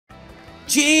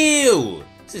Chill!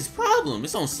 What's his problem?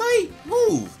 It's on site.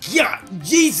 Move. Yeah,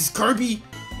 Jesus, Kirby.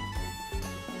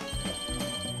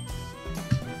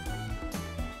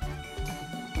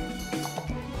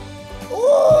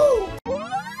 Ooh.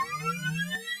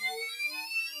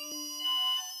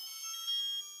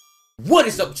 What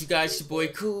is up with you guys? It's your boy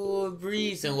Cool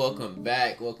Breeze and welcome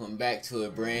back to a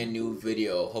brand new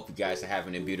video. Hope you guys are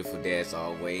having a beautiful day as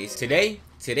always. Today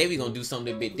we're gonna do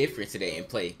something a bit different today and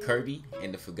play Kirby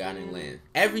and the Forgotten Land.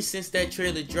 Ever since that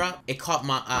trailer dropped, it caught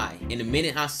my eye. And the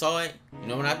minute I saw it, you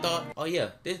know what I thought? Oh yeah,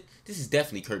 this is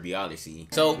definitely Kirby Odyssey.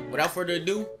 So without further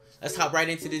ado, let's hop right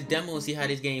into this demo and see how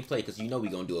this game plays, because you know we're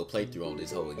gonna do a playthrough on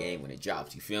this whole game when it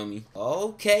drops, you feel me?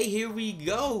 Okay, here we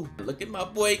go. Look at my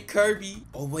boy Kirby.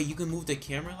 Oh wait, you can move the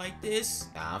camera like this?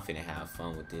 Nah, I'm finna have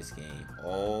fun with this game.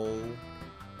 Oh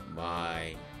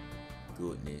my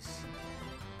goodness.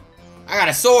 I got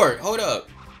a sword, hold up.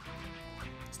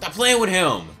 Stop playing with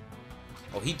him.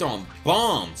 Oh, he throwing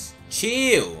bombs.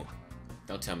 Chill.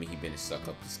 Don't tell me he been to suck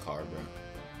up this car, bro.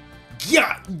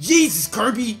 Yeah, Jesus,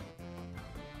 Kirby.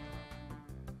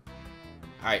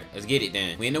 Alright, let's get it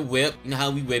then. We in the whip. You know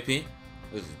how we whipping.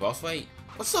 What is this, boss fight?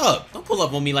 What's up? Don't pull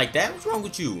up on me like that. What's wrong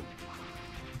with you?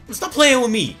 Stop playing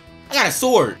with me. I got a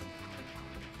sword.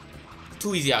 It's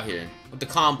too easy out here with the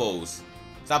combos.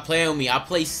 Stop playing with me. I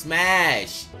play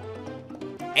Smash.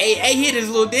 Hey, hit this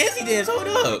little dancey dance. Hold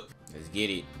up. Let's get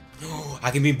it.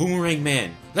 I can be Boomerang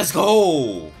Man. Let's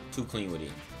go. Too clean with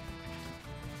it.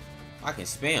 I can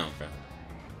spam, bro.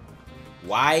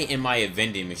 Why am I a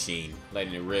vending machine?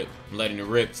 Letting it rip. I'm letting it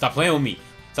rip. Stop playing with me.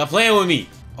 Stop playing with me.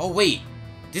 Oh, wait.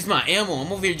 This is my ammo. I'm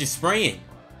over here just spraying.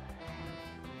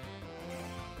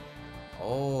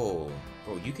 Oh.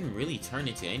 Bro, you can really turn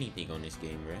into anything on this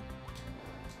game, bro.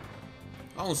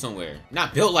 Going somewhere.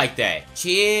 Not built like that.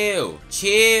 Chill.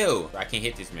 Chill. Bro, I can't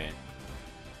hit this man.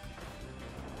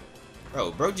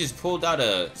 Bro just pulled out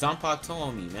a Zanpakuto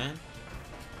on me, man.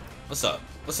 What's up?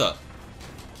 What's up?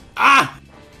 Ah!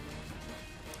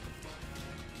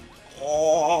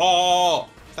 Oh!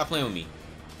 Stop playing with me.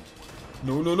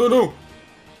 No.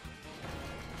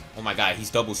 Oh my god, he's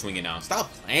double swinging now.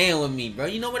 Stop playing with me, bro.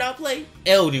 You know what I play?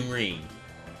 Elden Ring.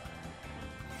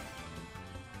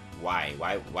 Why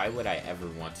would I ever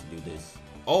want to do this?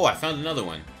 Oh, I found another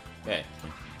one. Bet.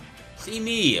 See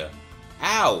me.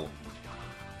 Ow.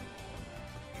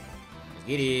 Let's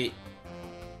get it.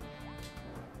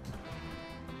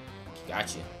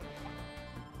 Gotcha.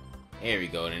 There we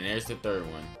go. Then there's the third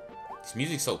one. This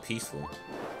music's so peaceful.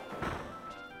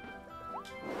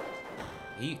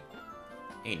 He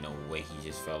ain't no way he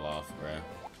just fell off, bruh.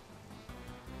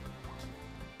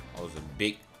 That was a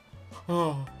big.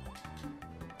 Oh.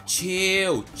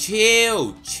 Chill.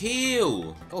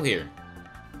 Go here.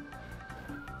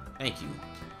 Thank you.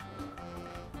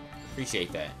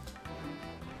 Appreciate that.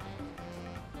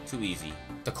 Too easy.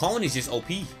 The cone is just OP.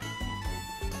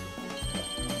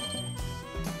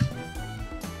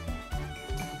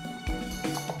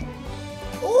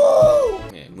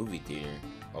 Yeah, movie theater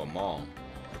or mall.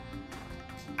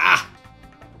 Ah!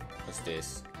 What's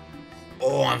this?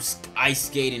 Oh, I'm ice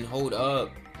skating. Hold up.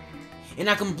 And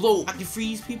I can blow. I can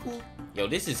freeze people. Yo,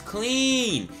 this is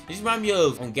clean. This reminds me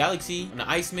of on Galaxy, on the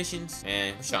ice missions.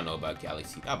 Man, what y'all know about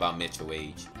Galaxy? How about Metro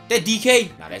Age? That DK?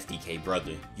 Nah, that's DK,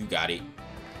 brother. You got it.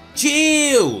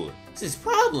 Chill. What's his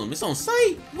problem? It's on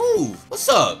site. Move. What's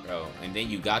up, bro? And then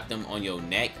you got them on your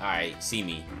neck. All right, see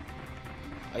me.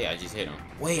 Oh yeah, I just hit him.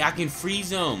 Wait, I can freeze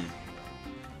him.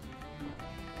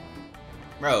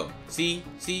 Bro, see?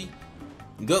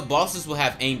 Good bosses will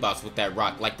have aimbots with that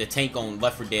rock, like the tank on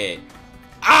Left 4 Dead.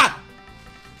 Ah!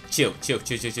 Chill.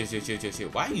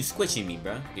 Why are you squishing me,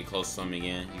 bro? Get close to him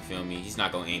again, you feel me? He's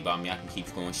not gonna aimbot me, I can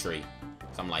keep going straight.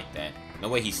 Something like that. No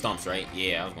way he stumps, right?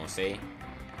 Yeah, I was gonna say.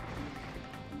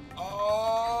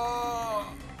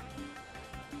 Oh!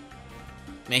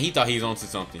 Man, he thought he was onto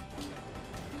something.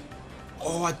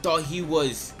 Oh, I thought he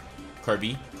was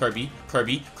Kirby.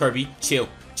 Chill.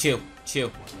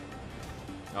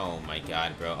 Oh my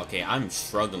god, bro. Okay, I'm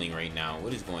struggling right now.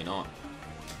 What is going on?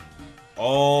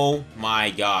 Oh my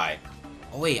god.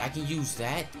 Oh wait, I can use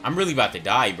that? I'm really about to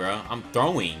die, bro. I'm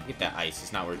throwing. Get that ice.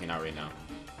 It's not working out right now.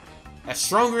 That's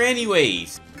stronger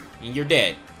anyways. And you're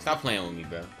dead. Stop playing with me,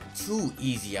 bro. Too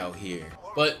easy out here.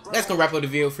 But that's gonna wrap up the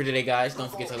video for today, guys.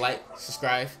 Don't forget to like,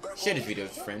 subscribe, share this video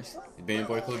with your friends. It's been your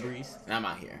boy Cool Breeze, and I'm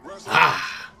out here.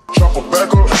 Chop her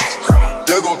back up.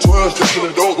 There go 12, just in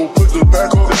the door, go put the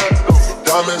back up.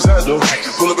 Diamonds at them.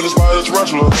 Pull up in the spot, it's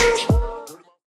tarantula.